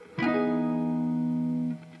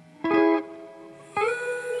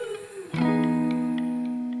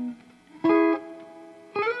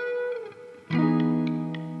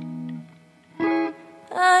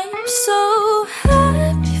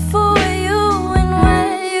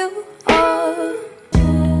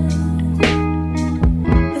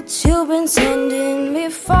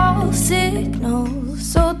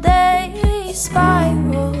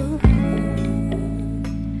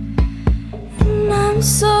I'm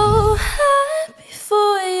so happy for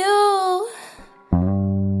you.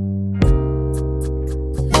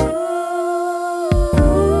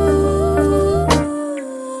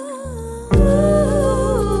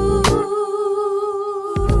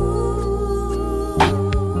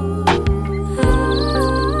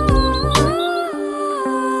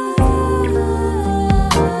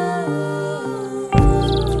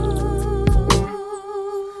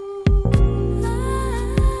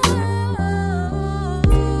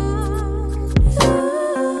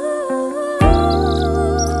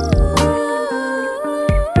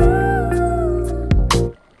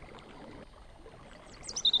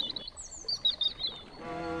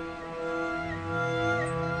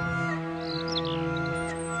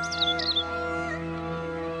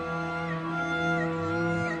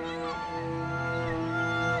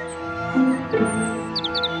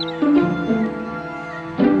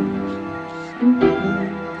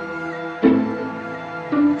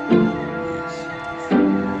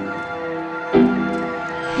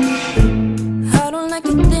 I don't like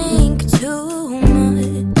to think too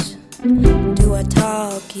much. Do I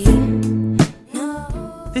talk you?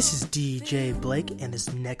 No. This is DJ Blake, and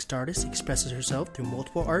this next artist expresses herself through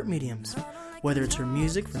multiple art mediums, whether it's her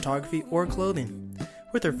music, photography, or clothing.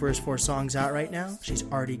 With her first 4 songs out right now, she's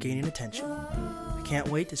already gaining attention. I can't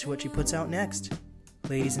wait to see what she puts out next.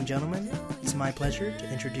 Ladies and gentlemen, it's my pleasure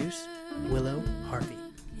to introduce Willow Harvey.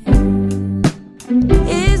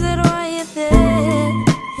 Is it why you're there?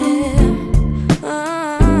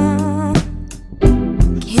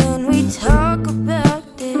 Can we talk about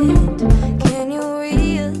it? Can you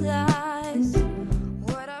realize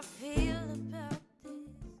what I feel about this?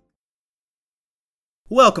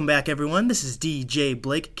 Welcome back, everyone. This is DJ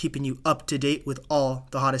Blake, keeping you up to date with all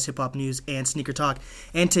the hottest hip-hop news and sneaker talk.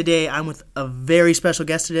 And today, I'm with a very special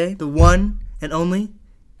guest today, the one and only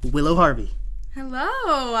Willow Harvey.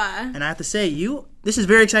 Hello. And I have to say, this is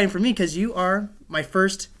very exciting for me because you are my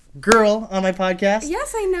first girl on my podcast.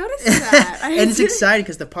 Yes, I noticed that. And it's exciting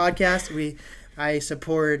because the podcast, I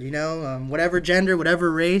support, whatever gender,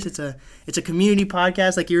 whatever race. It's a community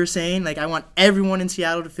podcast, like you were saying. Like, I want everyone in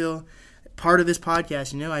Seattle to feel part of this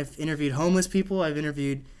podcast. I've interviewed homeless people. I've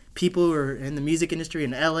interviewed people who are in the music industry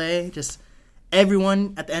in LA. Just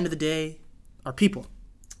everyone, at the end of the day, are people.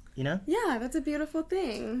 Yeah, that's a beautiful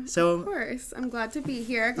thing. So, of course. I'm glad to be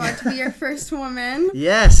here. Glad to be your first woman.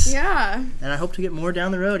 Yes. Yeah. And I hope to get more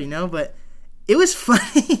down the road, But it was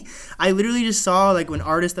funny. I literally just saw, when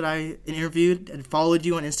artists that I interviewed and followed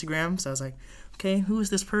you on Instagram. So I was like, okay, who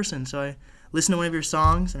is this person? So I listened to one of your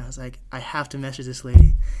songs, and I was like, I have to message this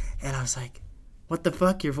lady. And I was like, what the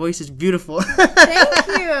fuck? Your voice is beautiful. Thank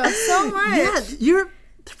you so much. Yeah,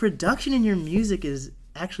 the production in your music is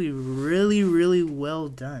actually really, really well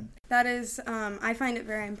done. That is, I find it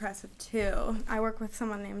very impressive, too. I work with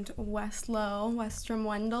someone named Wes Lowe, Westrom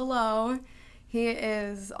Wendell Lowe. He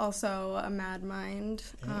is also a mad mind,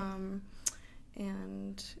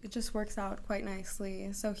 and it just works out quite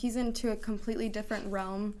nicely. So he's into a completely different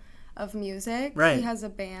realm of music. Right. He has a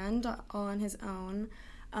band all on his own,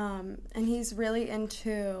 and he's really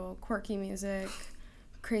into quirky music,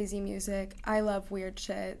 crazy music. I love weird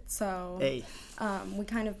shit, so we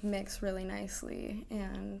kind of mix really nicely,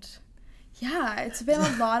 and yeah, it's been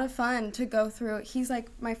a lot of fun to go through. He's like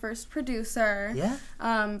my first producer. Yeah.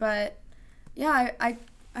 But yeah, I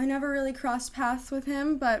never really crossed paths with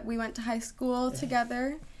him, but we went to high school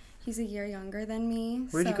together. He's a year younger than me.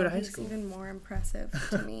 Where did you go to high school? He's even more impressive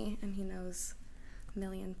to me, and he knows a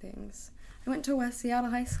million things. I went to West Seattle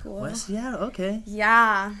High School. West Seattle, okay.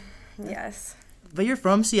 Yeah. Yes. But you're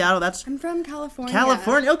from Seattle. I'm from California.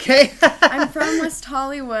 California, okay. I'm from West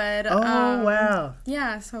Hollywood. Oh, wow.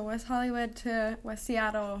 Yeah, so West Hollywood to West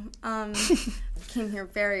Seattle. Came here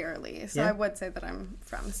very early, so I would say that I'm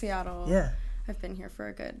from Seattle. Yeah. I've been here for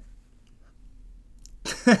a good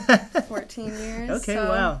 14 years. Okay, so,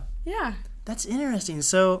 wow. Yeah. That's interesting.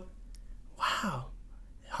 So, wow.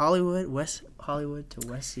 West Hollywood to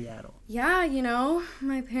West Seattle. Yeah,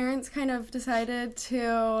 my parents kind of decided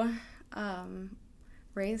to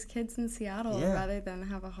raise kids in Seattle rather than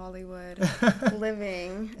have a Hollywood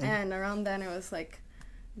living. And around then it was like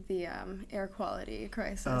the air quality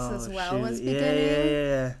crisis as well was beginning.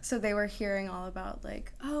 Yeah. So they were hearing all about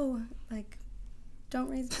don't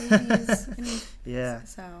raise babies. Yeah.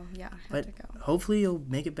 So yeah, I had to go. Hopefully you'll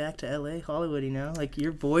make it back to LA, Hollywood,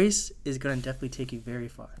 your voice is going to definitely take you very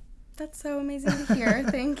far. That's so amazing to hear.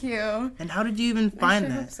 Thank you. And how did you even find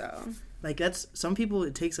that? I hope so. That's some people,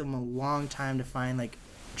 it takes them a long time to find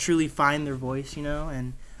truly find their voice,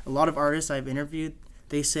 and a lot of artists I've interviewed,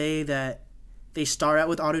 they say that they start out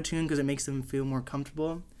with auto-tune because it makes them feel more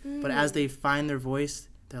comfortable. But as they find their voice,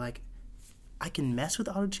 they're like, I can mess with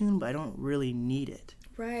auto-tune, but I don't really need it.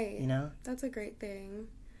 Right. You know? That's a great thing.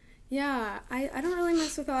 Yeah, I don't really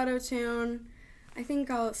mess with auto-tune. I think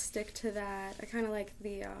I'll stick to that. I kind of like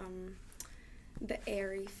the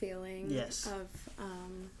airy feeling of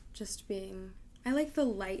just being... I like the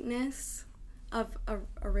lightness of a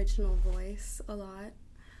original voice a lot.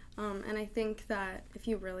 And I think that if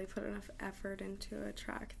you really put enough effort into a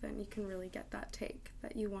track, then you can really get that take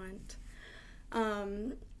that you want.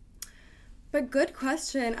 But good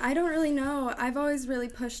question. I don't really know. I've always really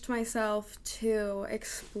pushed myself to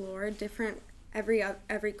explore different,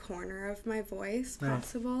 every corner of my voice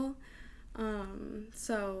possible.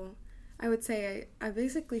 So I would say I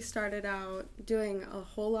basically started out doing a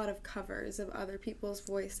whole lot of covers of other people's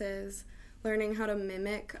voices, learning how to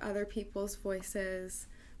mimic other people's voices,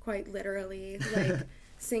 quite literally, like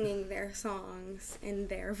singing their songs in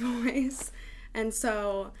their voice. And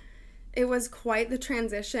so it was quite the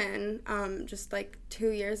transition, just like 2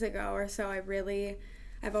 years ago or so.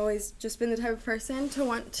 I've always just been the type of person to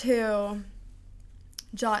want to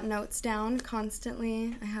jot notes down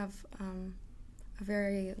constantly. I have a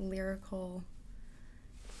very lyrical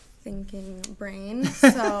thinking brain,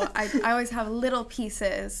 so I always have little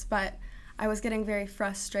pieces, but I was getting very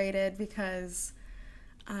frustrated because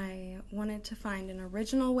I wanted to find an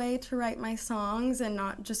original way to write my songs and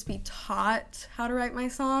not just be taught how to write my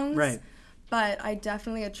songs. Right. But I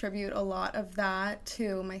definitely attribute a lot of that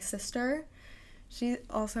to my sister. She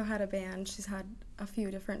also had a band. She's had a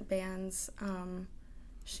few different bands.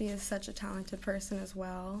 She is such a talented person as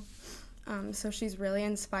well. So she's really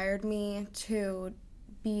inspired me to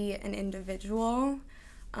be an individual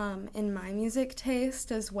in my music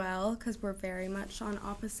taste as well, because we're very much on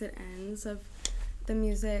opposite ends of the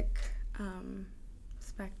music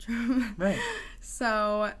spectrum. Right.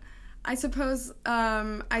 So I suppose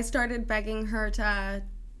I started begging her to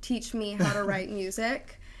teach me how to write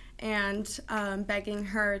music and begging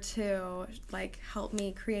her to like help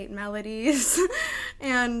me create melodies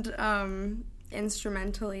and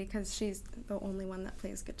instrumentally, because she's the only one that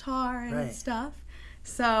plays guitar and stuff.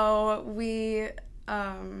 So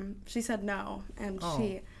she said no, and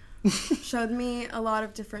she showed me a lot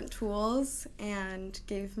of different tools and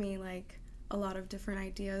gave me like a lot of different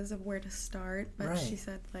ideas of where to start. But she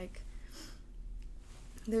said like,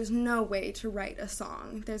 there's no way to write a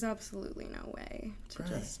song. There's absolutely no way to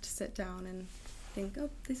just sit down and think,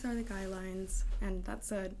 oh, these are the guidelines. And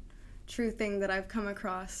that's a true thing that I've come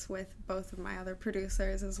across with both of my other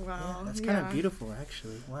producers as well. Yeah, that's kind of beautiful,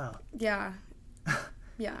 actually. Wow. Yeah.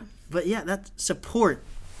 Yeah. But yeah, that's support.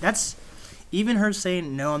 That's even her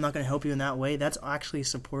saying, no, I'm not going to help you in that way. That's actually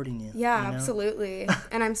supporting you. Yeah, you know? Absolutely.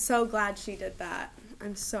 And I'm so glad she did that.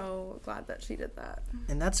 I'm so glad that she did that.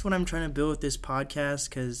 And that's what I'm trying to build with this podcast,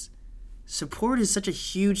 because support is such a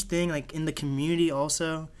huge thing, like in the community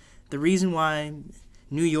also. The reason why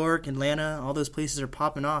New York, Atlanta, all those places are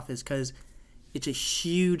popping off is because it's a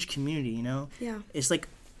huge community, you know? Yeah. It's like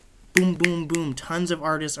boom, boom, boom. Tons of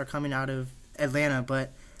artists are coming out of Atlanta,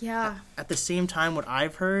 but at the same time, what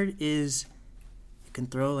I've heard is you can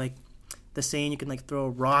throw, like, the saying, you can, like, throw a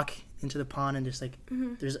rock into the pond and just, like,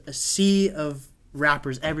 there's a sea of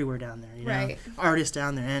rappers everywhere down there, you know? Artists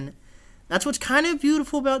down there. And that's what's kind of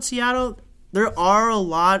beautiful about Seattle. There are a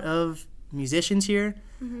lot of musicians here,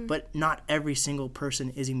 but not every single person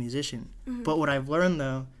is a musician. But what I've learned,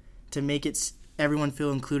 though, to make it everyone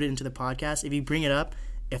feel included into the podcast, if you bring it up,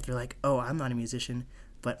 if they're like, oh, I'm not a musician,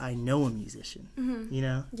 but I know a musician, you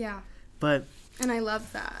know? Yeah. But and I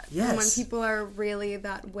love that. Yes. And when people are really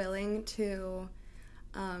that willing to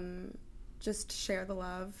just share the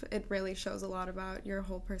love, it really shows a lot about your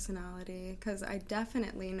whole personality. Because I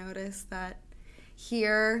definitely notice that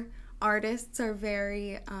here, artists are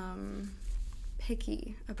very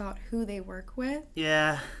picky about who they work with.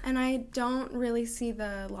 Yeah. And I don't really see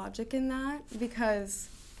the logic in that, because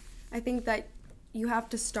I think that you have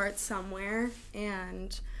to start somewhere.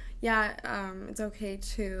 And it's okay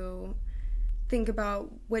to think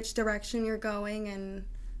about which direction you're going and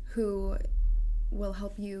who will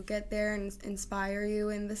help you get there and inspire you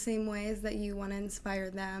in the same ways that you want to inspire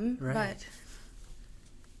them. Right. But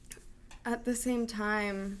at the same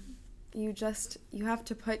time, you have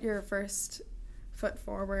to put your first foot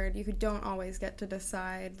forward. You don't always get to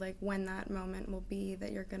decide like when that moment will be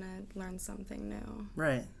that you're going to learn something new.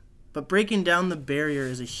 Right. But breaking down the barrier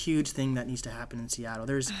is a huge thing that needs to happen in Seattle.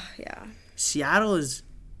 Seattle is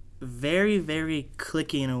very, very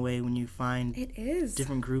cliquey in a way when you find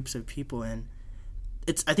different groups of people. And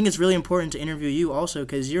I think it's really important to interview you also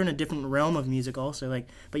because you're in a different realm of music also. Like,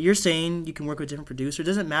 but you're saying you can work with different producers. It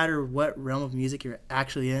doesn't matter what realm of music you're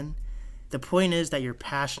actually in. The point is that you're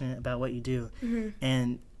passionate about what you do. Mm-hmm.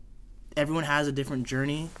 And everyone has a different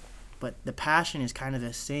journey, but the passion is kind of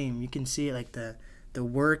the same. You can see it, like the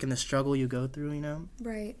work and the struggle you go through, you know?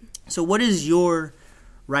 Right. So what is your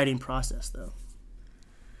writing process, though?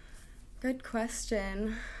 Good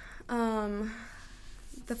question.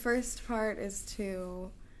 The first part is to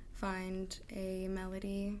find a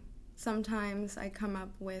melody. Sometimes I come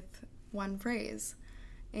up with one phrase,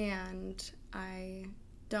 and I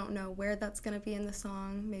don't know where that's going to be in the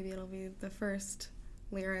song. Maybe it'll be the first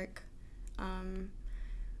lyric.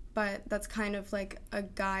 But that's kind of like a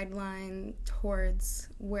guideline towards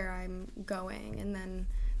where I'm going. And then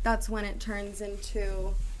that's when it turns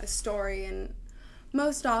into a story. And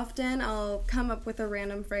most often I'll come up with a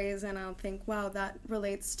random phrase and I'll think, wow, that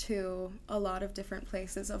relates to a lot of different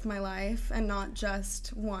places of my life and not just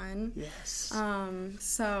one. Yes.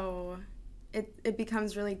 So it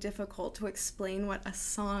becomes really difficult to explain what a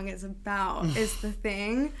song is about is the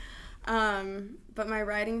thing. But my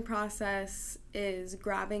writing process is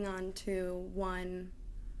grabbing onto one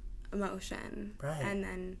emotion, right, and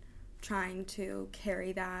then trying to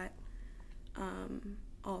carry that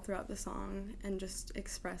all throughout the song and just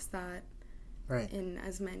express that right in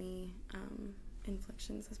as many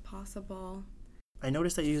inflections as possible. I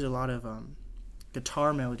noticed that you use a lot of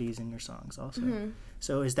guitar melodies in your songs also. Mm-hmm.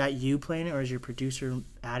 So is that you playing it, or is your producer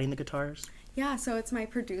adding the guitars? Yeah, so it's my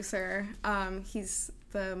producer. He's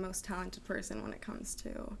the most talented person when it comes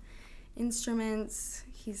to instruments.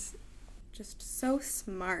 He's just so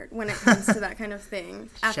smart when it comes to that kind of thing.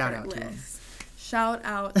 Shout out to him. Shout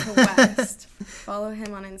out to West. Follow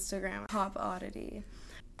him on Instagram, Pop Oddity.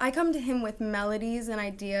 I come to him with melodies and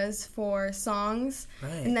ideas for songs,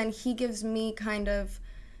 right, and then he gives me kind of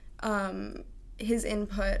his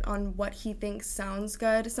input on what he thinks sounds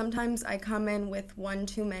good. Sometimes I come in with one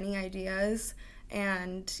too many ideas,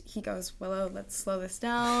 and he goes, Willow, let's slow this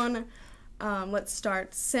down. Let's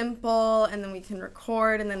start simple, and then we can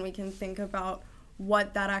record, and then we can think about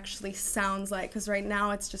what that actually sounds like, because right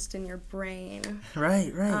now it's just in your brain.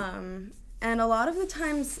 Right. And a lot of the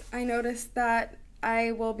times I notice that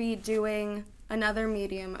I will be doing another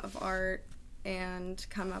medium of art and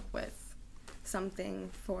come up with something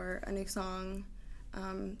for a new song.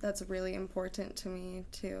 That's really important to me,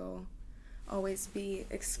 to always be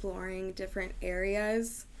exploring different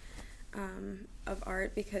areas of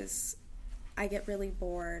art, because I get really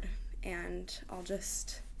bored and I'll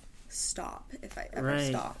just stop if I ever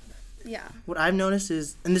stop. Yeah. What I've noticed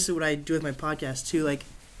is, and this is what I do with my podcast too, like,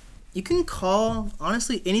 you can call,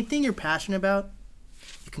 honestly, anything you're passionate about,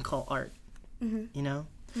 you can call art, mm-hmm. you know?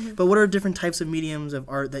 Mm-hmm. But what are different types of mediums of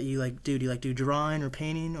art that you like do? Do you like do drawing or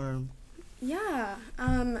painting or? Yeah.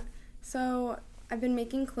 So I've been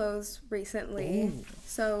making clothes recently. Ooh.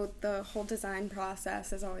 So the whole design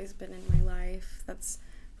process has always been in my life. That's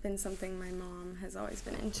been something my mom has always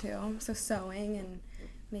been into. So sewing and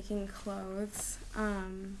making clothes.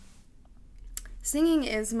 Singing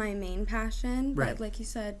is my main passion, right, but like you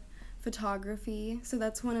said, photography. So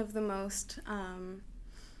that's one of the most,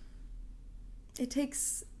 it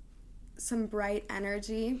takes some bright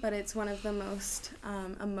energy, but it's one of the most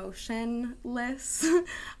emotionless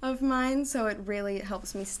of mine. So it really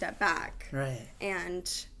helps me step back, right, and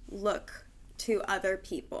look to other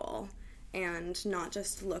people and not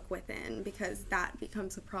just look within, because that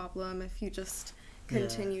becomes a problem if you just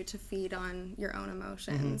continue to feed on your own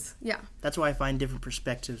emotions. Mm-hmm. Yeah. That's why I find different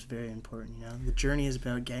perspectives very important, you know? The journey is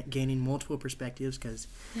about gaining multiple perspectives, because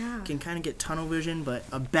you can kind of get tunnel vision, but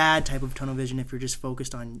a bad type of tunnel vision if you're just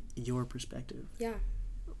focused on your perspective. Yeah.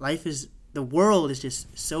 The world is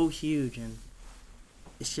just so huge, and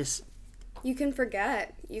it's just... You can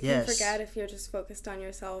forget. You can forget if you're just focused on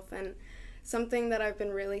yourself. And something that I've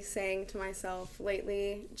been really saying to myself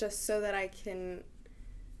lately, just so that I can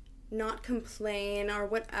not complain or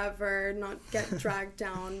whatever, not get dragged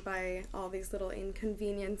down by all these little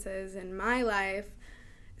inconveniences in my life,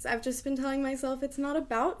 is I've just been telling myself it's not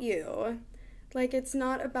about you. Like, it's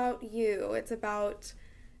not about you. It's about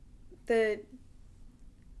the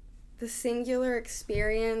singular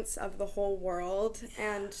experience of the whole world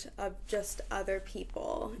and of just other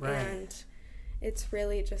people. Right. And it's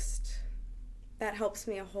really just, that helps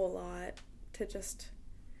me a whole lot to just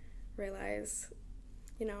realize,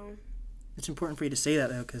 you know. It's important for you to say that,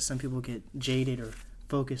 though, because some people get jaded or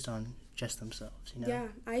focused on just themselves, you know? Yeah,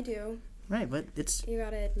 I do. Right, but it's... You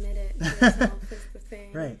gotta admit it to yourself is the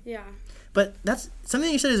thing. Right. Yeah. But that's...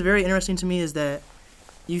 Something you said is very interesting to me, is that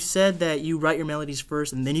you said that you write your melodies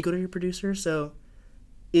first and then you go to your producer, so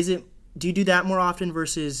do you do that more often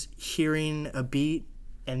versus hearing a beat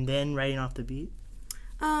and then writing off the beat?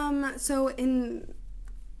 That's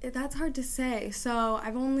hard to say. So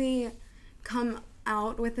I've only come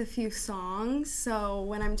out with a few songs. So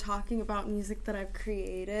when I'm talking about music that I've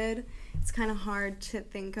created, it's kind of hard to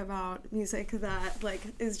think about music that like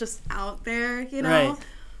is just out there, you know? Right.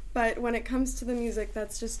 But when it comes to the music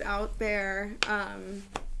that's just out there,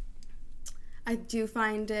 I do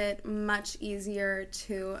find it much easier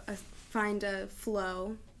to find a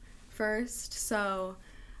flow first. So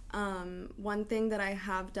one thing that I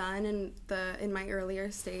have done in my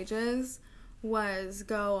earlier stages was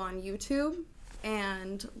go on YouTube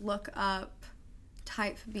and look up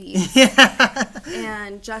type beats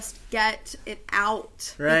and just get it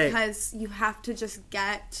out, right? Because you have to just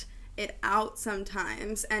get it out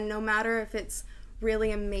sometimes, and no matter if it's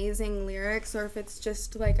really amazing lyrics or if it's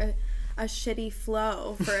just like a shitty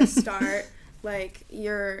flow for a start, like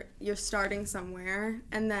you're starting somewhere,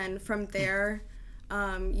 and then from there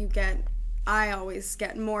I always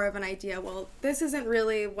get more of an idea, well, this isn't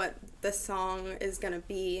really what the song is going to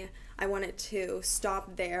be. I want it to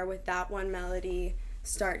stop there with that one melody,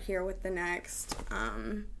 start here with the next,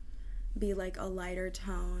 be like a lighter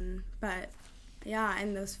tone. But yeah,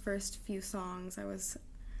 in those first few songs, I was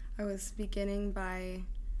beginning by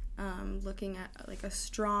looking at like a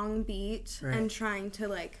strong beat, right, and trying to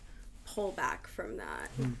like pull back from that.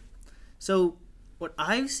 So what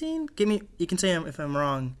I've seen, you can say if I'm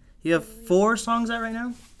wrong, you have 4 songs out right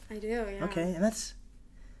now? I do, yeah. Okay, and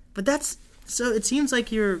so it seems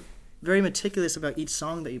like you're very meticulous about each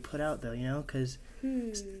song that you put out, though, you know, because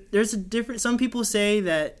there's some people say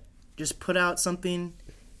that just put out something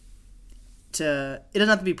it doesn't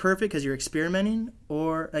have to be perfect because you're experimenting,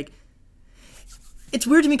 or like, it's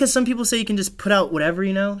weird to me because some people say you can just put out whatever,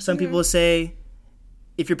 you know? Some people say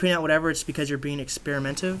if you're putting out whatever, it's because you're being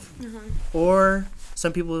experimentative. Or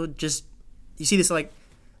some people just, you see this, like,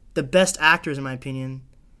 the best actors, in my opinion,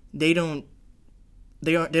 they don't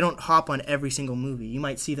hop on every single movie. You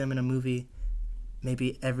might see them in a movie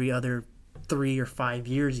maybe every other 3 or 5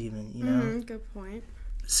 years even, you know? Good point.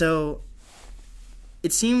 So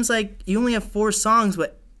it seems like you only have 4 songs,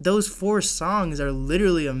 but those 4 songs are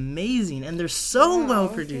literally amazing, and they're so well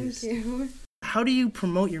produced. Thank you. How do you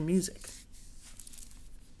promote your music?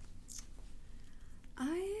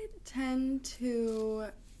 I tend to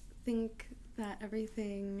think that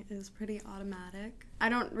everything is pretty automatic. I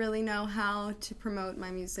don't really know how to promote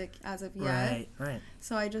my music as of yet. Right.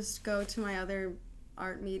 So I just go to my other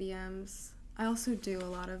art mediums. I also do a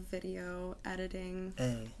lot of video editing,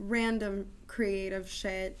 random creative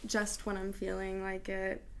shit, just when I'm feeling like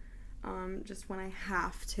it, just when I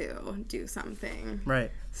have to do something.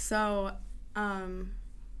 Right. So I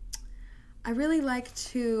really like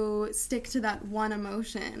to stick to that one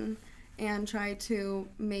emotion and try to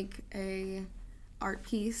make a art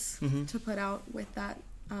piece to put out with that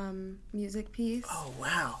music piece. Oh,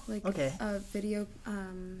 wow. Like a video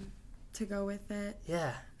to go with it.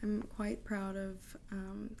 Yeah. I'm quite proud of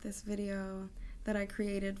this video that I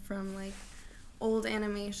created from like old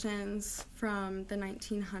animations from the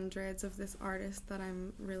 1900s of this artist that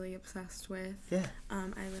I'm really obsessed with. Yeah.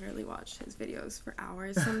 I literally watch his videos for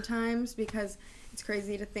hours sometimes because it's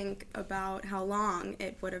crazy to think about how long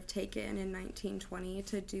it would have taken in 1920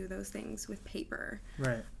 to do those things with paper.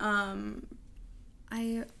 Right.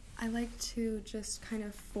 I like to just kind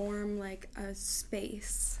of form like a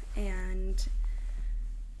space, and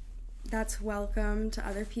that's welcome to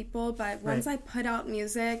other people, but once I put out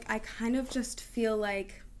music, I kind of just feel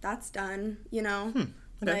like that's done, you know? Okay.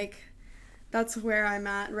 Like, that's where I'm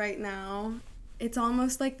at right now. It's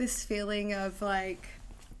almost like this feeling of like,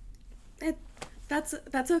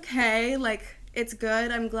 that's okay, like, it's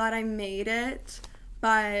good, I'm glad I made it,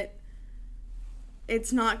 but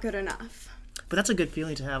it's not good enough. But that's a good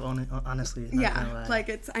feeling to have, honestly. Yeah, like,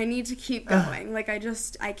 I need to keep going. Like, I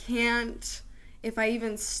can't, if I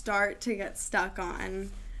even start to get stuck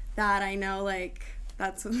on that, I know, like,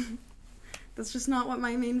 that's just not what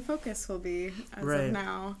my main focus will be as of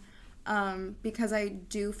now. Because I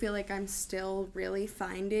do feel like I'm still really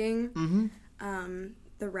finding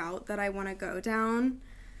the route that I want to go down.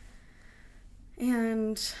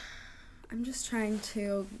 And I'm just trying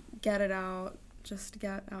to get it out, just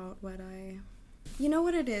get out what I... You know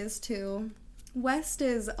what it is, too? West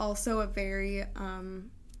is also a very...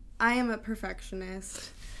 I am a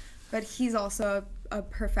perfectionist, but he's also a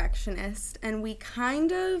perfectionist, and we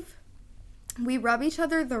rub each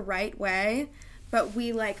other the right way, but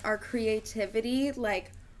we, like, our creativity,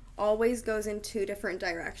 like, always goes in 2 different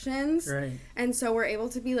directions. Right. And so we're able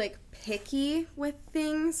to be, like, picky with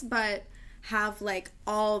things, but have like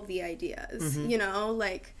all the ideas, you know,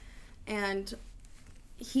 like, and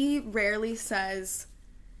he rarely says,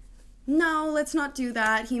 no, let's not do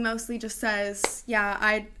that. He mostly just says,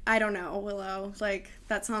 yeah, I don't know, Willow, like,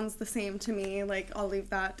 that sounds the same to me, like, I'll leave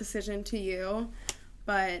that decision to you.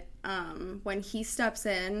 But when he steps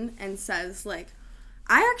in and says, like,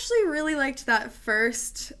 I actually really liked that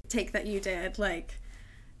first take that you did, like,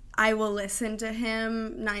 I will listen to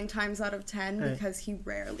him 9 times out of 10 because he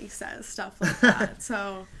rarely says stuff like that.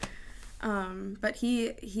 So, but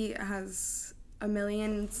he has a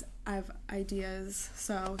million of ideas,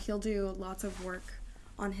 so he'll do lots of work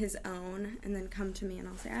on his own and then come to me and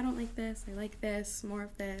I'll say, I don't like this, I like this, more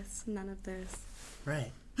of this, none of this.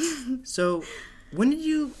 Right. So, when did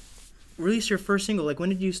you release your first single? Like, when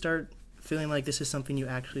did you start feeling like this is something you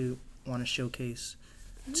actually want to showcase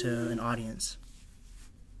to an audience?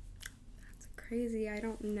 Crazy, I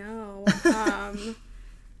don't know.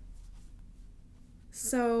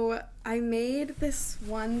 So I made this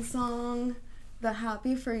one song, the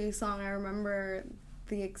Happy For You song. I remember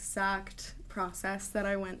the exact process that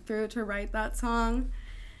I went through to write that song.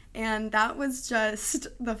 And that was just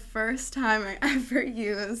the first time I ever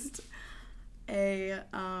used a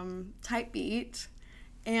type beat.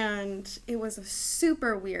 And it was a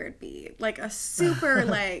super weird beat. Like a super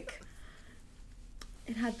like...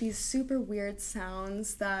 It had these super weird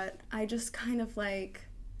sounds that I just kind of, like,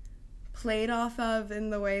 played off of in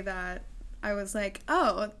the way that I was like,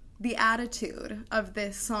 oh, the attitude of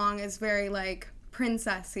this song is very, like,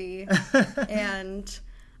 princessy, and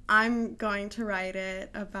I'm going to write it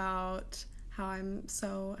about how I'm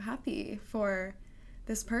so happy for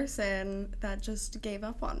this person that just gave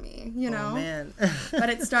up on me, you know? Oh, man. But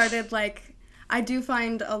it started, like, I do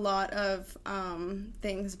find a lot of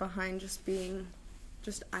things behind just being...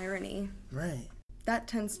 just irony. Right. That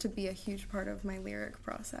tends to be a huge part of my lyric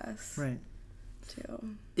process. Right.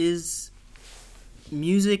 Too. Is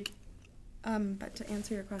music... But to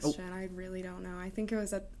answer your question, I really don't know. I think it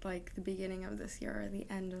was at, like, the beginning of this year or the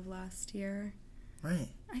end of last year. Right.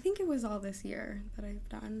 I think it was all this year that I've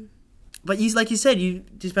done. But you, like you said, you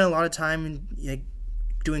spent a lot of time in, like,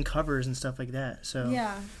 doing covers and stuff like that. So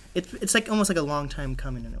yeah. It's like almost like a long time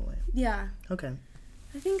coming in a way. Yeah. Okay.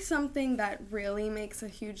 I think something that really makes a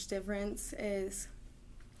huge difference is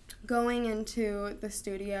going into the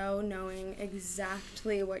studio knowing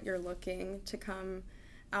exactly what you're looking to come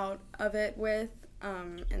out of it with,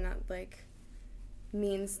 and that, like,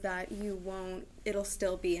 means that it'll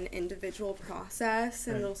still be an individual process,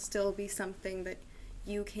 and it'll still be something that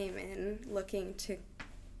you came in looking to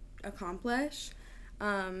accomplish,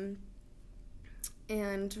 and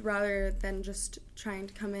rather than just trying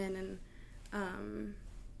to come in and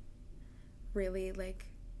really, like,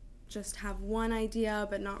 just have one idea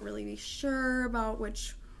but not really be sure about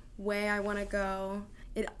which way I want to go.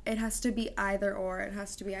 It has to be either or. It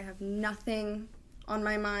has to be I have nothing on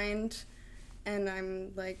my mind and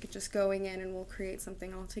I'm, like, just going in and we'll create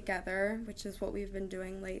something all together, which is what we've been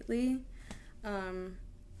doing lately.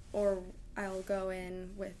 Or I'll go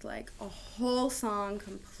in with, like, a whole song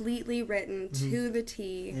completely written to the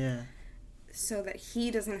T. Yeah. So that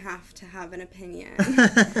he doesn't have to have an opinion.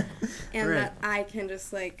 And right. that I can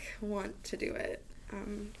just, like, want to do it.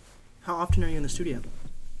 How often are you in the studio?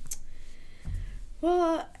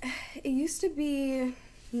 Well, it used to be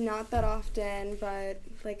not that often, but,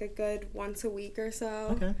 like, a good once a week or so.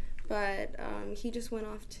 Okay. But he just went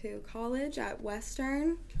off to college at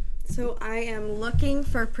Western. So I am looking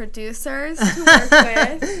for producers to work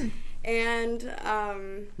with.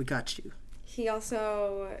 And we got you. He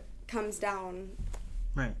also comes down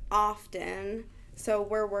right often, so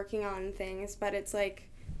we're working on things, but it's like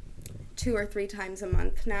 2 or 3 times a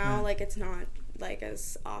month now. Like, it's not like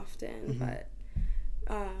as often, but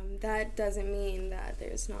that doesn't mean that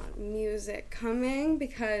there's not music coming,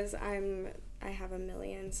 because I have a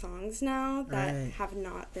million songs now that have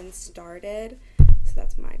not been started, so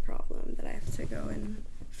that's my problem that I have to go and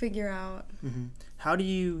figure out. How do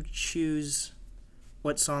you choose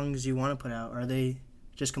what songs you want to put out? Are they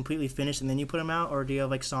just completely finished and then you put them out, or do you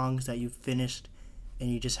have, like, songs that you've finished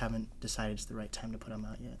and you just haven't decided it's the right time to put them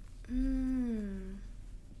out yet?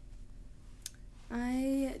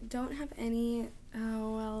 I don't have any.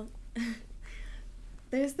 Oh, well,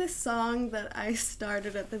 there's this song that I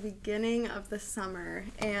started at the beginning of the summer,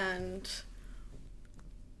 and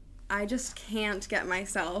I just can't get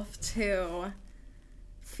myself to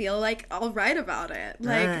feel like I'll write about it.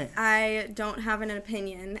 Like, I don't have an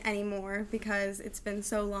opinion anymore because it's been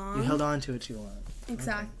so long. You held on to it too long.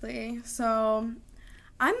 Exactly. Okay. So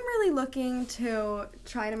I'm really looking to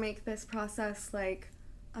try to make this process, like,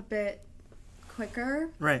 a bit quicker.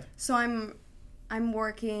 Right. So I'm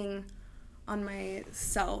working on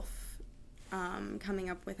myself, coming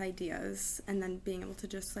up with ideas and then being able to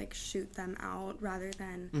just like shoot them out rather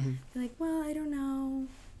than be like, well, I don't know,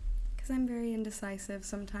 because I'm very indecisive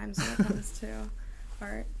sometimes when it comes to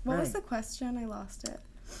art. What was the question? I lost it.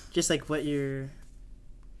 Just like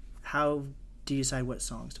how do you decide what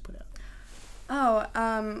songs to put out?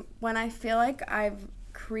 Oh, when I feel like I've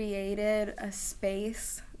created a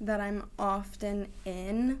space that I'm often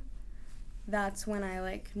in, that's when I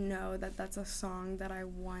like know that that's a song that I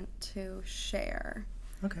want to share.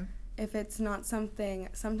 Okay. If it's not something,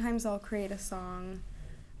 sometimes I'll create a song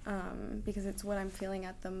because it's what I'm feeling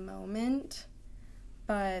at the moment,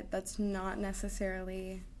 but that's not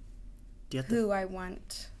necessarily who I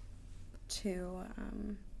want to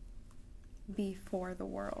be for the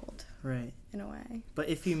world. Right. In a way. But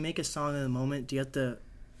if you make a song in the moment, do you have to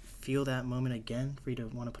feel that moment again for you to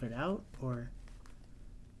want to put it out, or?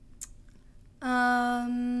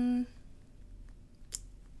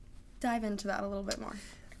 Dive into that a little bit more.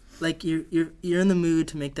 Like you're in the mood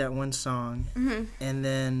to make that one song, and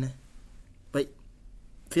then, but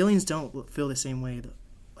feelings don't feel the same way,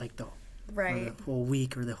 like the whole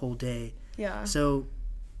week or the whole day. Yeah. So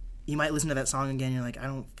you might listen to that song again. And you're like, I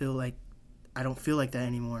don't feel like that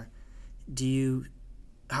anymore.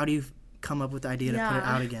 How do you come up with the idea to put it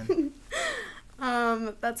out again?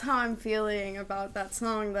 That's how I'm feeling about that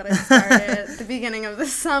song that I started at the beginning of the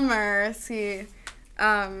summer. So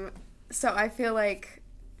I feel like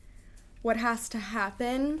what has to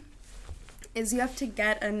happen is you have to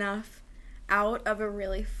get enough out of a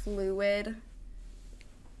really fluid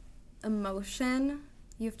emotion.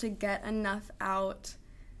 You have to get enough out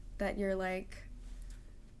that you're like,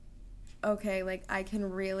 okay, like I can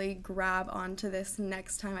really grab onto this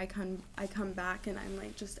next time I come back and I'm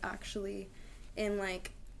like just actually in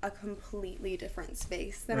like a completely different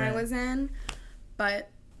space than I was in. But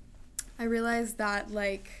I realized that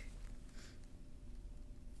like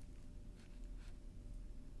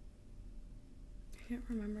I can't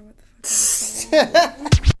remember what the fuck I was saying.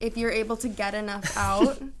 If you're able to get enough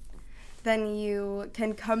out, then you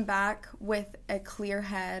can come back with a clear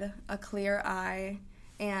head, a clear eye,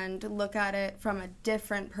 and look at it from a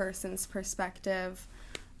different person's perspective,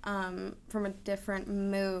 from a different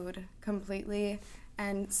mood completely,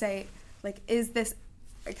 and say, like, is this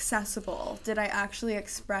accessible? Did I actually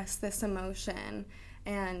express this emotion?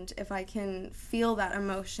 And if I can feel that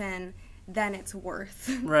emotion, then it's worth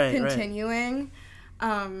continuing.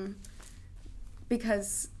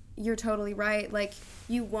 Because you're totally right. Like,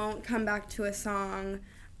 you won't come back to a song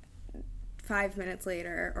 5 minutes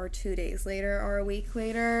later or 2 days later or a week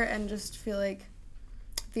later and just feel like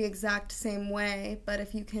the exact same way. But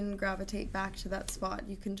if you can gravitate back to that spot,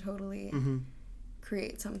 you can totally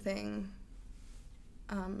create something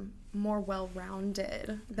more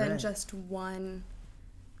well-rounded than just one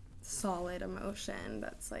solid emotion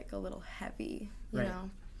that's like a little heavy, you know?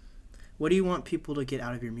 What do you want people to get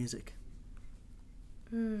out of your music?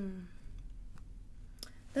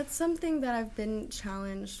 That's something that I've been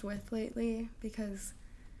challenged with lately, because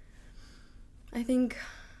I think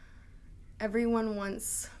everyone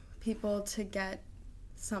wants people to get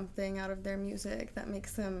something out of their music that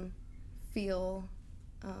makes them feel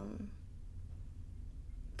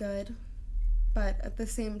good. But at the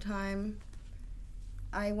same time,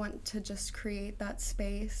 I want to just create that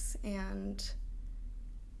space, and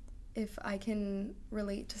if I can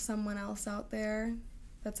relate to someone else out there,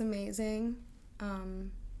 that's amazing.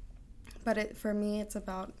 But for me, it's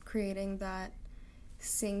about creating that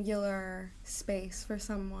singular space for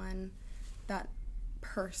someone, that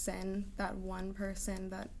person, that one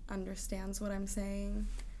person that understands what I'm saying.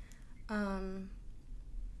 And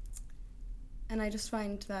I just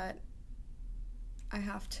find that I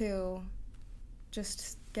have to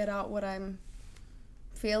just get out what I'm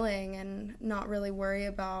feeling and not really worry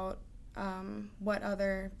about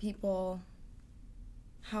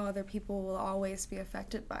how other people will always be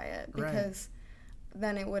affected by it, because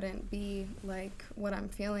then it wouldn't be like what I'm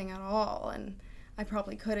feeling at all, and I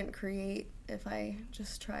probably couldn't create if I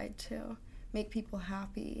just tried to make people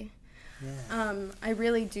happy. I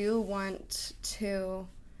really do want to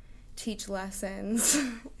teach lessons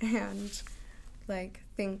and like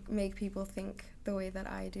make people think the way that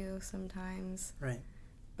I do sometimes.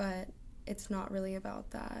 But it's not really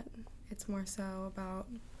about that. It's more so about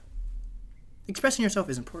expressing yourself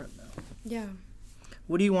is important, though. Yeah.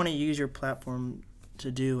 What do you want to use your platform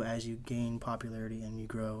to do as you gain popularity and you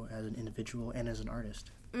grow as an individual and as an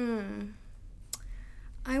artist?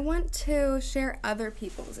 I want to share other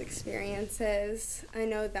people's experiences. I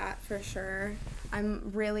know that for sure.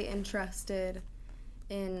 I'm really interested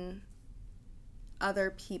in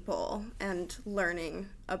other people and learning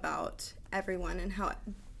about everyone and how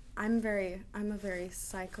I'm a very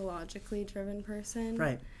psychologically driven person.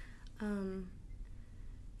 Right.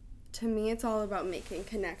 To me, it's all about making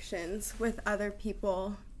connections with other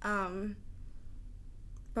people.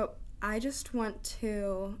 But I just want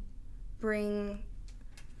to bring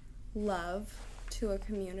love to a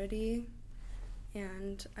community,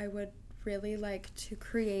 and I would really like to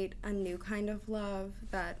create a new kind of love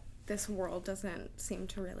that this world doesn't seem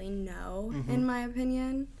to really know, in my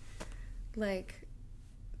opinion. Like,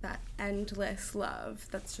 that endless love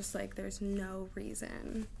that's just like there's no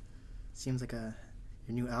reason. Seems like your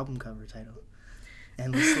new album cover title.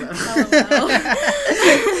 Endless Love.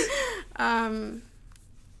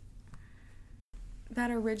 That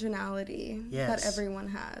originality Yes. that everyone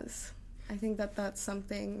has. I think that that's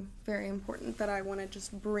something very important that I want to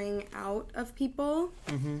just bring out of people.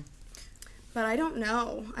 Mm-hmm. But I don't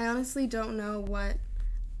know. I honestly don't know what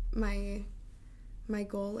my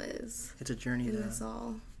goal is. It's a journey, in though. this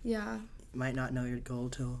all. Yeah. You might not know your goal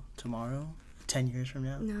till tomorrow, 10 years from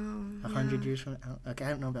now. No. 100 years from now. Okay, I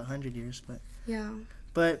don't know about 100 years, but... Yeah.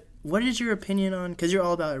 But what is your opinion on... Because you're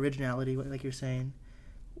all about originality, like you're saying.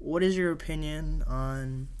 What is your opinion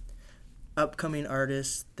on upcoming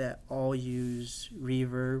artists that all use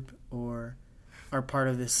reverb or are part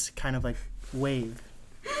of this kind of, like, wave?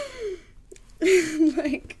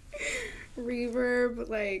 Like, reverb,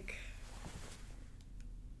 like...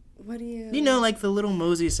 What do you... You know, like the little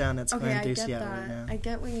Mosey sound that's Okay, going I through get Seattle that. right now. I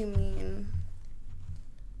get what you mean.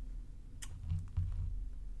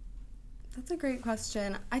 That's a great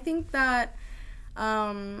question. I think that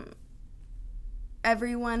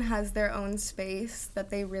everyone has their own space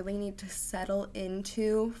that they really need to settle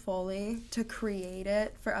into fully to create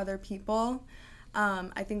it for other people.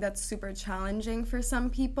 I think that's super challenging for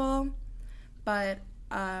some people, but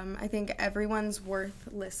I think everyone's worth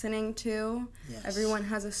listening to. Yes. Everyone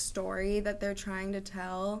has a story that they're trying to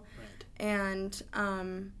tell. Right.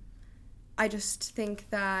 And I just think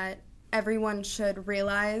that everyone should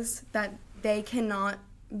realize that they cannot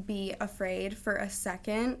be afraid for a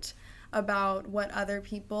second about what other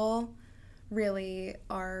people really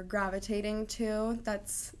are gravitating to.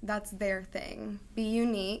 That's their thing. Be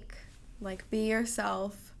unique. Like, be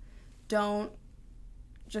yourself. Don't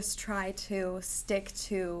just try to stick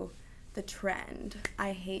to the trend.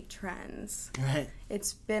 I hate trends. Right.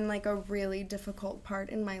 It's been like a really difficult part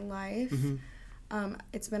in my life.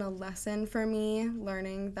 It's been a lesson for me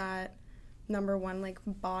learning that, number one, like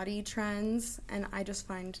body trends, and I just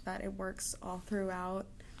find that it works all throughout.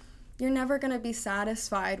 You're never going to be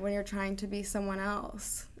satisfied when you're trying to be someone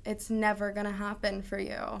else. It's never going to happen for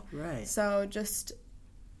you. Right. So just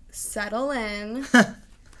settle in.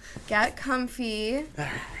 Get comfy,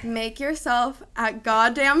 make yourself at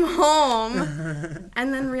goddamn home,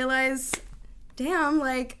 and then realize, damn,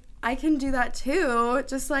 like, I can do that too,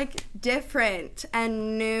 just, like, different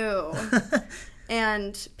and new.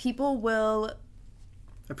 And people will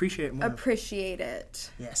Appreciate it.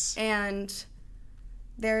 Yes. And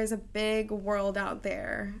there is a big world out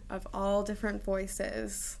there of all different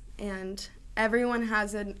voices, and everyone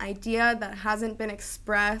has an idea that hasn't been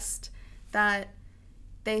expressed, that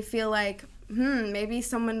they feel like, maybe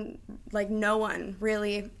someone, like, no one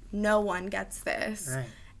gets this. Right.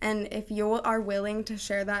 And if you are willing to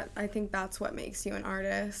share that, I think that's what makes you an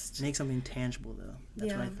artist. Make something tangible, though.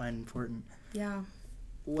 That's what I find important. Yeah.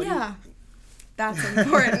 What That's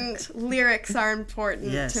important. Lyrics are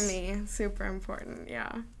important Yes. to me. Super important,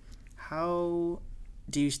 yeah. How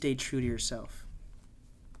do you stay true to yourself?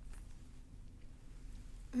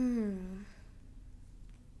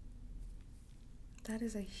 That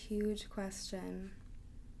is a huge question.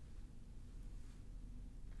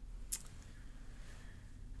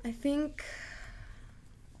 I think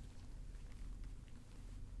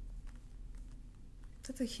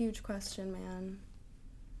that's a huge question, man.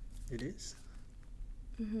 It is.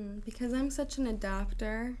 Because I'm such an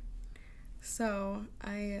adapter, so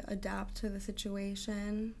I adapt to the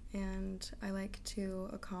situation, and I like to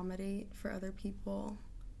accommodate for other people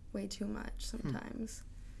way too much sometimes.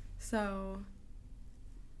 So...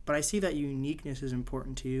 But I see that uniqueness is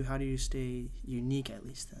important to you. How do you stay unique, at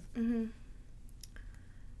least, then?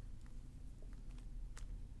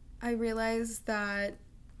 I realize that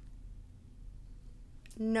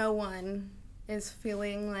no one is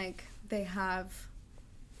feeling like they have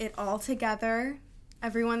it all together.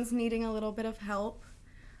 Everyone's needing a little bit of help.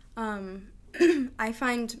 I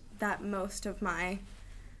find that most of my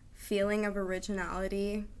feeling of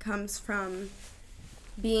originality comes from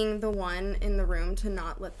being the one in the room to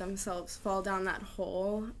not let themselves fall down that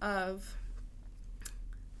hole of,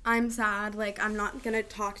 I'm sad, like, I'm not gonna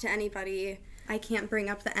talk to anybody, I can't bring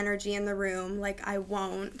up the energy in the room, like, I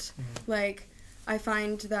won't. Like, I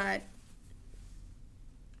find that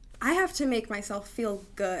I have to make myself feel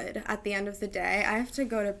good at the end of the day. I have to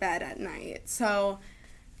go to bed at night. So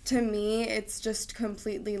to me, it's just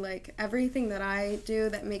completely like everything that I do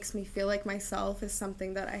that makes me feel like myself is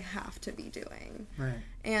something that I have to be doing. Right.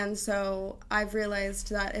 And so I've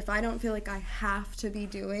realized that if I don't feel like I have to be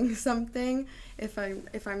doing something, if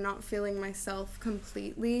I'm not feeling myself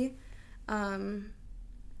completely, if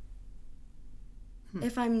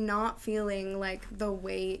I'm not feeling like the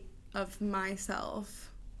weight of myself,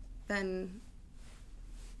 then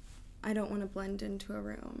I don't want to blend into a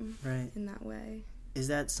room in that way. Is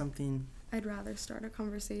that something... I'd rather start a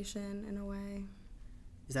conversation in a way.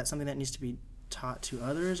 Is that something that needs to be taught to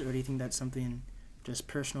others, or do you think that's something just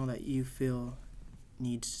personal that you feel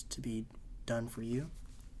needs to be done for you?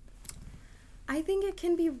 I think it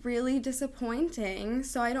can be really disappointing,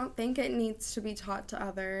 so I don't think it needs to be taught to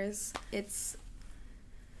others. It's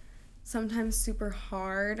sometimes super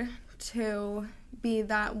hard to be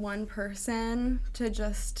that one person to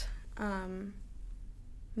just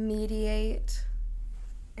mediate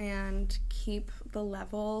and keep the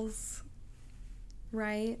levels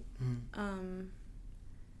right.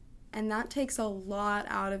 And that takes a lot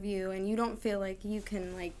out of you, and you don't feel like you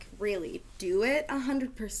can like really do it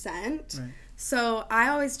 100%. Right. So I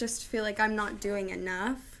always just feel like I'm not doing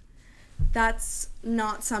enough. That's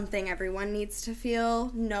not something everyone needs to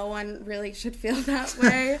feel. No one really should feel that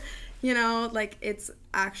way. You know, like, it's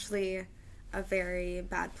actually a very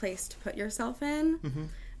bad place to put yourself in. Mm-hmm.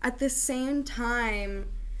 At the same time,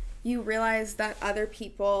 you realize that other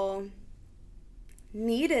people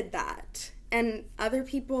needed that. And other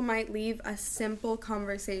people might leave a simple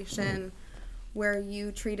conversation where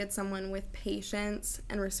you treated someone with patience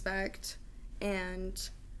and respect and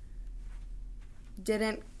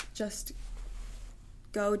didn't just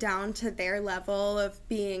go down to their level of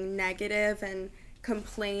being negative and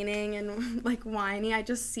complaining and like whiny. I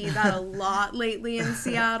just see that a lot lately in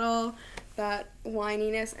Seattle, that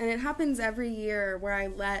whininess, and it happens every year where I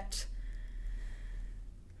let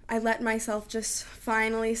myself just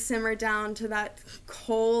finally simmer down to that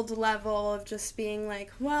cold level of just being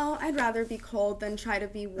like, well, I'd rather be cold than try to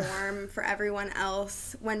be warm for everyone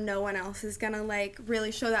else when no one else is gonna like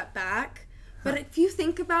really show that back. But if you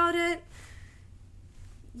think about it,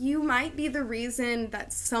 you might be the reason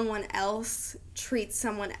that someone else treats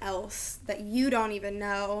someone else that you don't even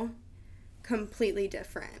know completely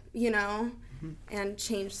different, you know? And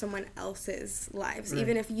change someone else's lives. Right.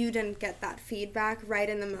 Even if you didn't get that feedback right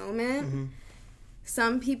in the moment,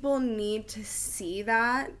 some people need to see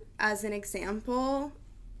that as an example,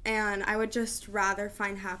 and I would just rather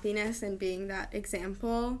find happiness in being that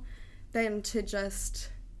example than to just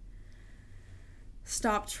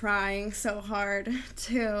stop trying so hard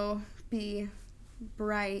to be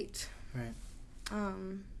bright. Right.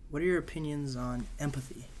 What are your opinions on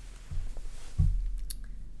empathy?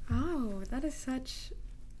 Oh, that is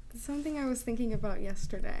something I was thinking about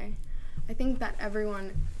yesterday. I think that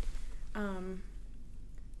everyone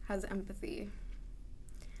has empathy.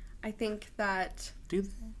 I think that... Do they?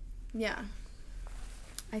 Yeah.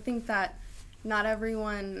 I think that not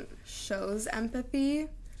everyone shows empathy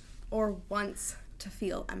or wants to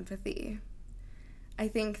feel empathy. I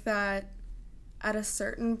think that at a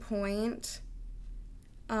certain point,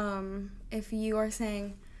 if you are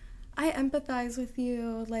saying, I empathize with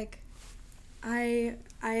you, like, I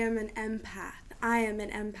am an empath. I am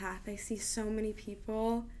an empath. I see so many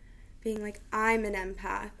people being like, I'm an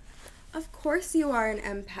empath. Of course you are an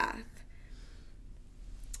empath.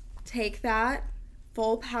 Take that,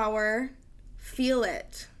 full power, feel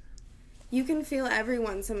it. You can feel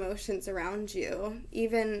everyone's emotions around you.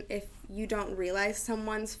 Even if you don't realize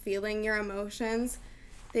someone's feeling your emotions,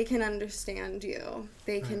 they can understand you.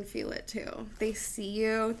 They can feel it too. They see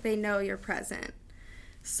you. They know you're present.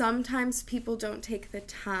 Sometimes people don't take the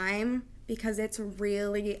time because it's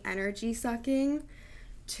really energy sucking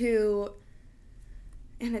and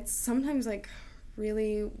it's sometimes like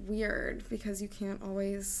really weird because you can't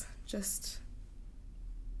always just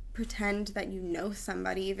pretend that you know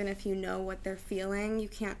somebody, even if you know what they're feeling. You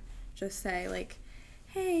can't just say like,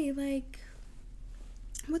 hey, like,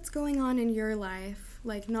 what's going on in your life?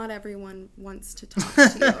 Like, not everyone wants to talk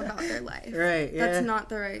to you about their life. Right, yeah. That's not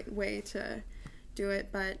the right way to do it,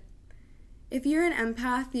 but if you're an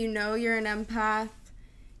empath, you know you're an empath,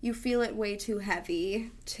 you feel it way too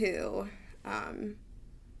heavy to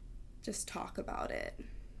just talk about it,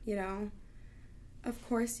 you know? Of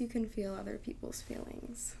course you can feel other people's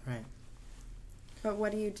feelings. Right. But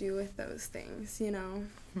what do you do with those things, you know?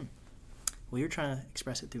 Well, you're trying to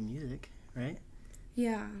express it through music, right?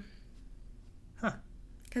 Yeah. Huh.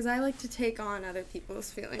 Because I like to take on other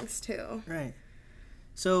people's feelings, too. Right.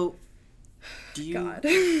 So, do you... God.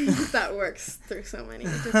 That works through so many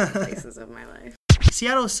different places of my life.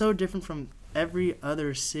 Seattle is so different from every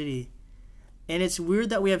other city. And it's weird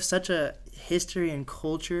that we have such a history and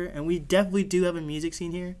culture, and we definitely do have a music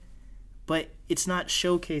scene here, but it's not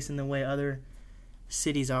showcased in the way other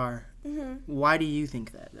cities are. Mm-hmm. Why do you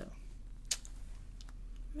think that, though?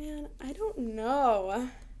 Man, I don't know.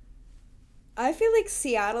 I feel like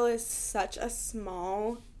Seattle is such a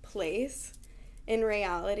small place in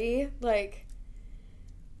reality. Like,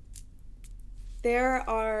 there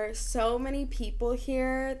are so many people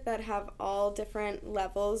here that have all different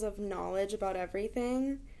levels of knowledge about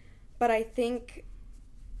everything. But I think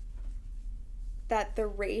that the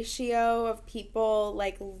ratio of people,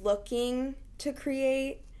 like, looking to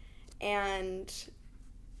create and,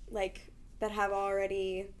 like, that have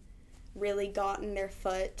already really gotten their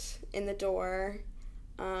foot in the door,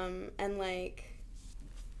 and, like,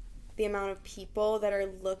 the amount of people that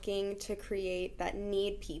are looking to create that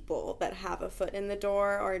need people that have a foot in the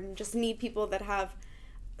door, or just need people that have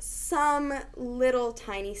some little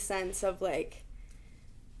tiny sense of, like,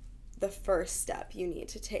 the first step you need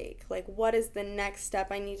to take. Like, what is the next step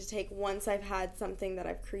I need to take once I've had something that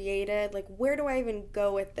I've created? Like, where do I even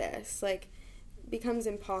go with this? Like, it becomes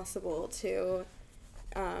impossible to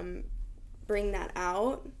bring that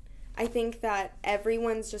out. I think that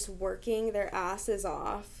everyone's just working their asses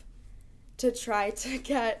off to try to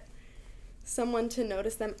get someone to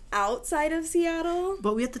notice them outside of Seattle.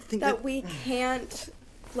 But we have to think that we can't,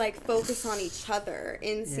 like, focus on each other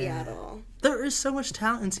in Seattle. There is so much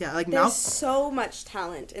talent in Seattle. Like, there's so much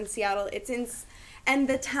talent in Seattle. And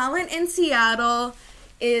the talent in Seattle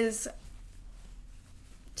is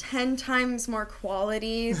 10 times more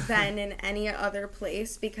quality than in any other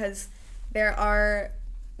place, because there are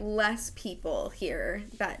less people here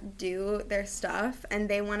that do their stuff, and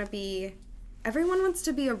everyone wants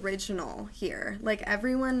to be original here. Like,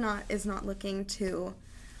 everyone is not looking to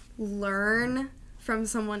learn from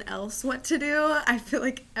someone else what to do. I feel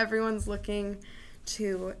like everyone's looking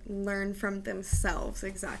to learn from themselves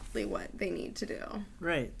exactly what they need to do.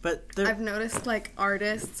 Right, but I've noticed, like,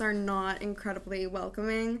 artists are not incredibly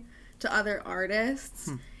welcoming to other artists.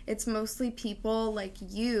 It's mostly people like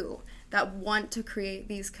you that want to create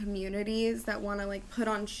these communities, that want to, like, put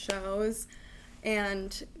on shows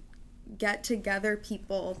and get together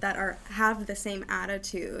people that have the same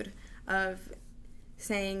attitude of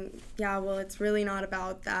saying, yeah, well, it's really not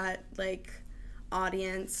about that, like,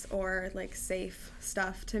 audience or, like, safe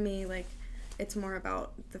stuff to me. Like, it's more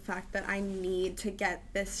about the fact that I need to get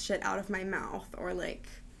this shit out of my mouth, or, like,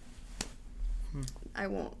 I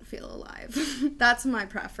won't feel alive. That's my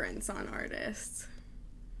preference on artists.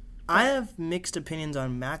 I have mixed opinions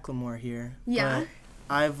on Macklemore here. Yeah. But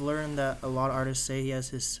I've learned that a lot of artists say he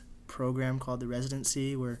has this program called The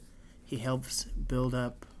Residency, where he helps build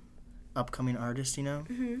up upcoming artists, you know?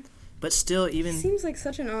 Mm-hmm. But still, even... He seems like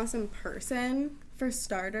such an awesome person, for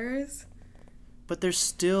starters. But there's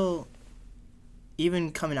still,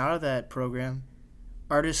 even coming out of that program,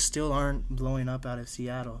 artists still aren't blowing up out of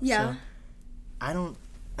Seattle. Yeah. So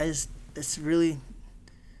it's really...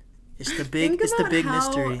 It's the big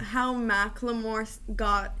mystery. How Macklemore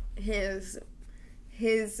got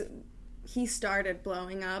he started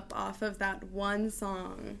blowing up off of that one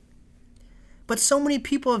song. But so many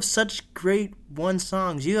people have such great one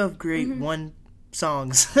songs. You have great one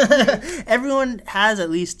songs. Everyone has at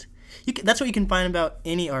least. That's what you can find about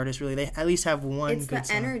any artist, really. They at least have one. It's good the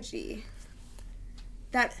song. Energy.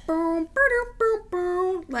 That boom, boom, boom,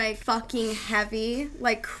 boom, like fucking heavy,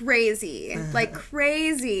 like crazy, like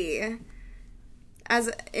crazy. As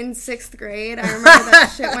in 6th grade, I remember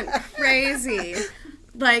that shit went crazy.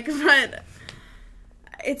 Like, but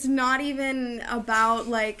it's not even about,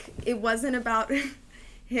 like, it wasn't about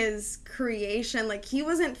his creation. Like, he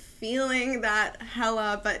wasn't feeling that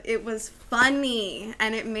hella, but it was funny,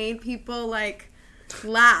 and it made people, like,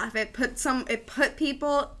 laugh. It put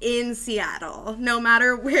people in Seattle. No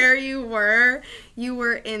matter where you were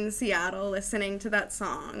in Seattle listening to that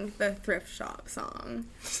song, the Thrift Shop song.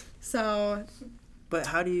 So... But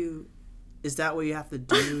is that what you have to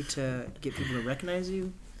do to get people to recognize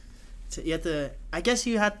you? I guess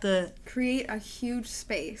you have to... create a huge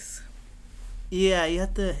space. Yeah, you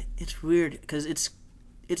have to... It's weird, because it's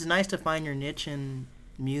nice to find your niche in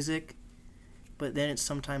music, but then it's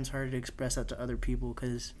sometimes hard to express that to other people,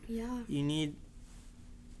 because you need...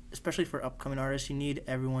 especially for upcoming artists, you need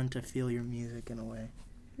everyone to feel your music in a way.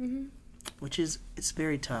 Mm-hmm. It's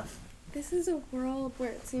very tough. This is a world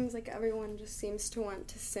where it seems like everyone just seems to want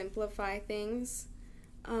to simplify things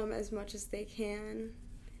as much as they can.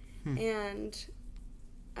 And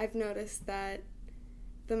I've noticed that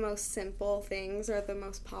the most simple things are the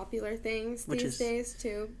most popular things these days,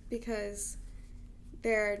 too, because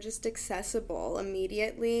they're just accessible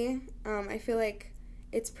immediately. I feel like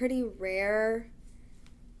it's pretty rare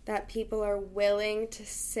that people are willing to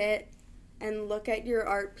sit and look at your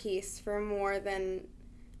art piece for more than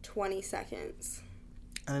 20 seconds.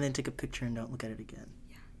 And then take a picture and don't look at it again.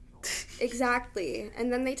 Yeah. Exactly.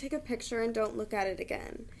 And then they take a picture and don't look at it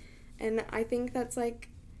again. And I think that's like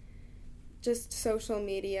just social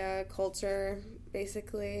media culture,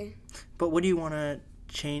 basically. But what do you want to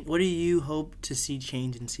change? What do you hope to see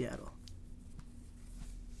change in Seattle?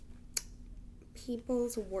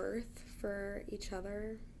 People's worth for each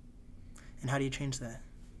other. And how do you change that?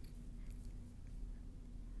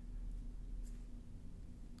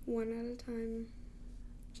 One at a time.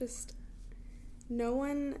 Just no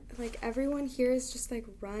one, like, everyone here is just, like,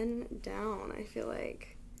 run down, I feel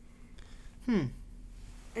like.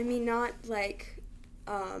 I mean, not, like,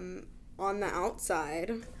 on the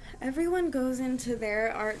outside. Everyone goes into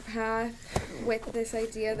their art path with this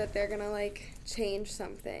idea that they're gonna, like, change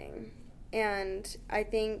something. And I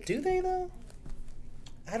think... Do they, though?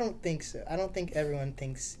 I don't think so. I don't think everyone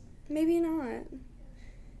thinks... Maybe not.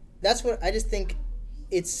 That's what... I just think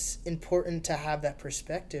it's important to have that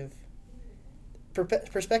perspective.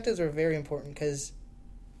 Perspectives are very important because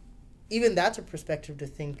even that's a perspective to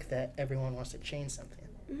think that everyone wants to change something.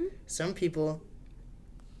 Mm-hmm. Some people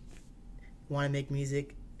want to make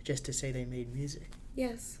music just to say they made music.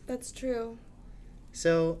 Yes, that's true.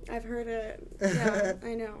 So... I've heard it. Yeah,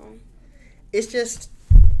 I know. It's just...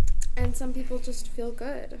 And some people just feel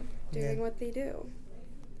good doing what they do.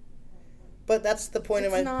 But that's the point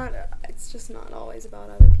of my... It's just not always about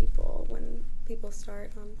other people when people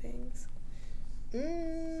start on things.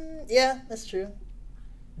 Yeah, that's true.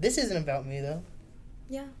 This isn't about me, though.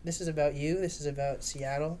 Yeah. This is about you. This is about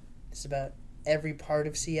Seattle. This is about every part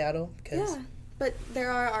of Seattle. Yeah, but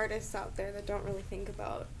there are artists out there that don't really think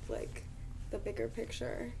about, like, the bigger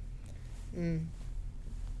picture.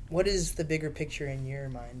 What is the bigger picture in your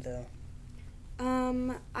mind, though?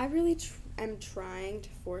 I really am trying to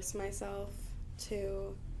force myself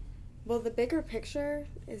to... Well, the bigger picture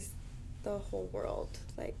is the whole world,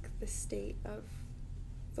 like, the state of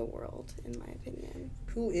the world, in my opinion.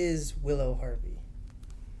 Who is Willow Harvey?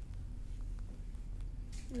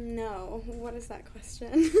 No. What is that question?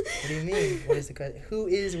 What do you mean? What is the question? Who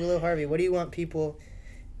is Willow Harvey? What do you want people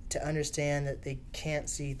to understand that they can't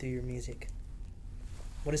see through your music?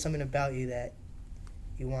 What is something about you that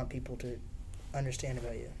you want people to understand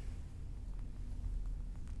about you?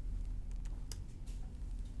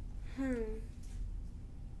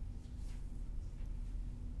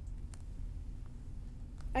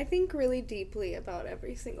 I think really deeply about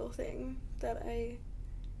every single thing that I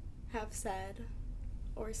have said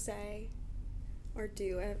or say or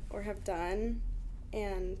do or have done,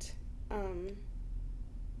 and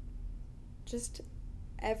just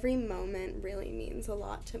every moment really means a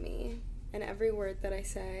lot to me, and every word that I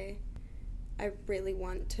say I really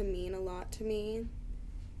want to mean a lot to me.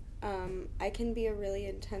 I can be a really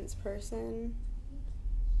intense person,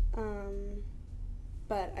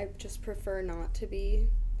 but I just prefer not to be,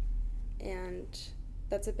 and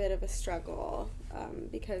that's a bit of a struggle,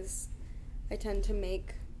 because I tend to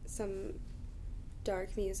make some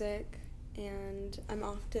dark music, and I'm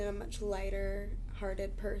often a much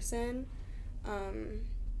lighter-hearted person,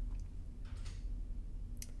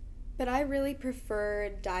 but I really prefer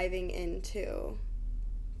diving into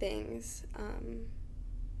things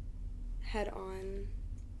head on,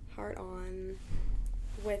 heart on,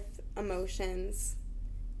 with emotions.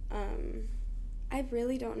 I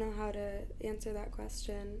really don't know how to answer that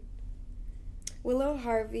question. Willow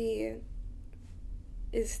Harvey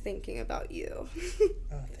is thinking about you.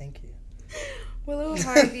 Oh, thank you. Willow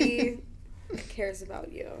Harvey cares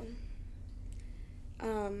about you.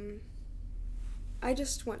 I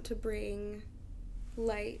just want to bring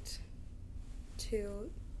light to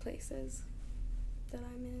places that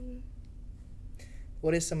I'm in.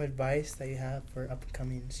 What is some advice that you have for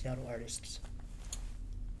upcoming Seattle artists?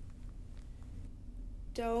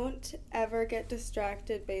 Don't ever get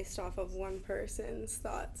distracted based off of one person's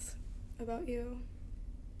thoughts about you.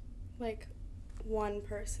 Like, one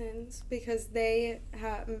person's, because they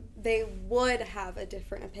would have a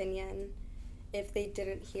different opinion if they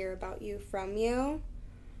didn't hear about you from you.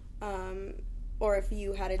 or if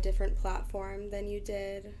you had a different platform than you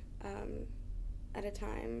did at a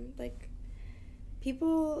time. Like,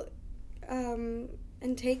 people, and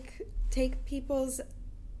take people's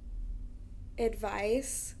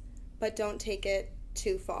advice, but don't take it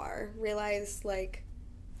too far. Realize, like,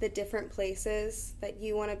 the different places that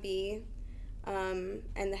you want to be, and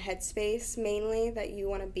the headspace mainly that you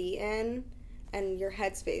want to be in, and your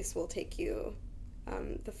headspace will take you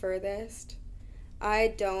the furthest.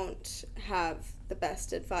 I don't have the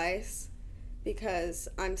best advice because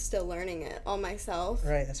I'm still learning it all myself.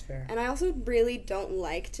 Right, that's fair. And I also really don't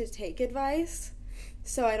like to take advice,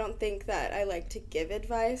 so I don't think that I like to give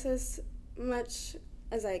advice as much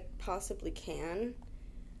as I possibly can.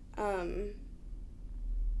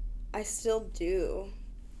 I still do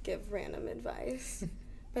give random advice,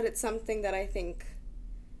 but it's something that I think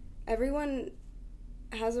everyone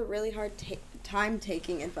has a really hard time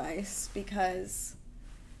taking advice because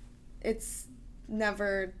you're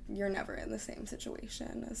never in the same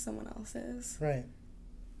situation as someone else is. Right.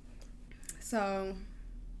 So,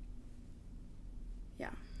 yeah.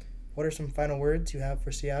 What are some final words you have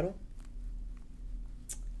for Seattle?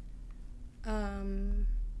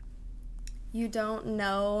 You don't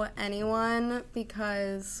know anyone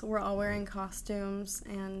because we're all wearing costumes,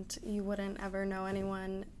 and you wouldn't ever know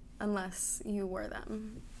anyone unless you were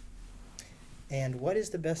them. And what is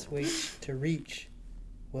the best way to reach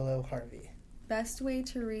Willow Harvey? Best way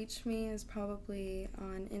to reach me is probably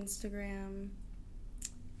on Instagram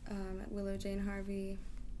at Willow Jane Harvey.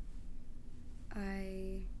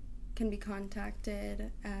 I can be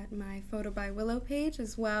contacted at my Photo by Willow page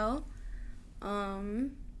as well.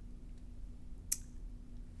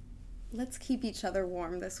 Let's keep each other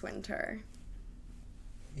warm this winter.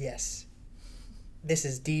 Yes. This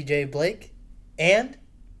is DJ Blake and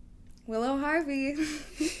Willow Harvey.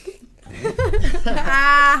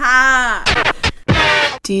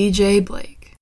 DJ Blake.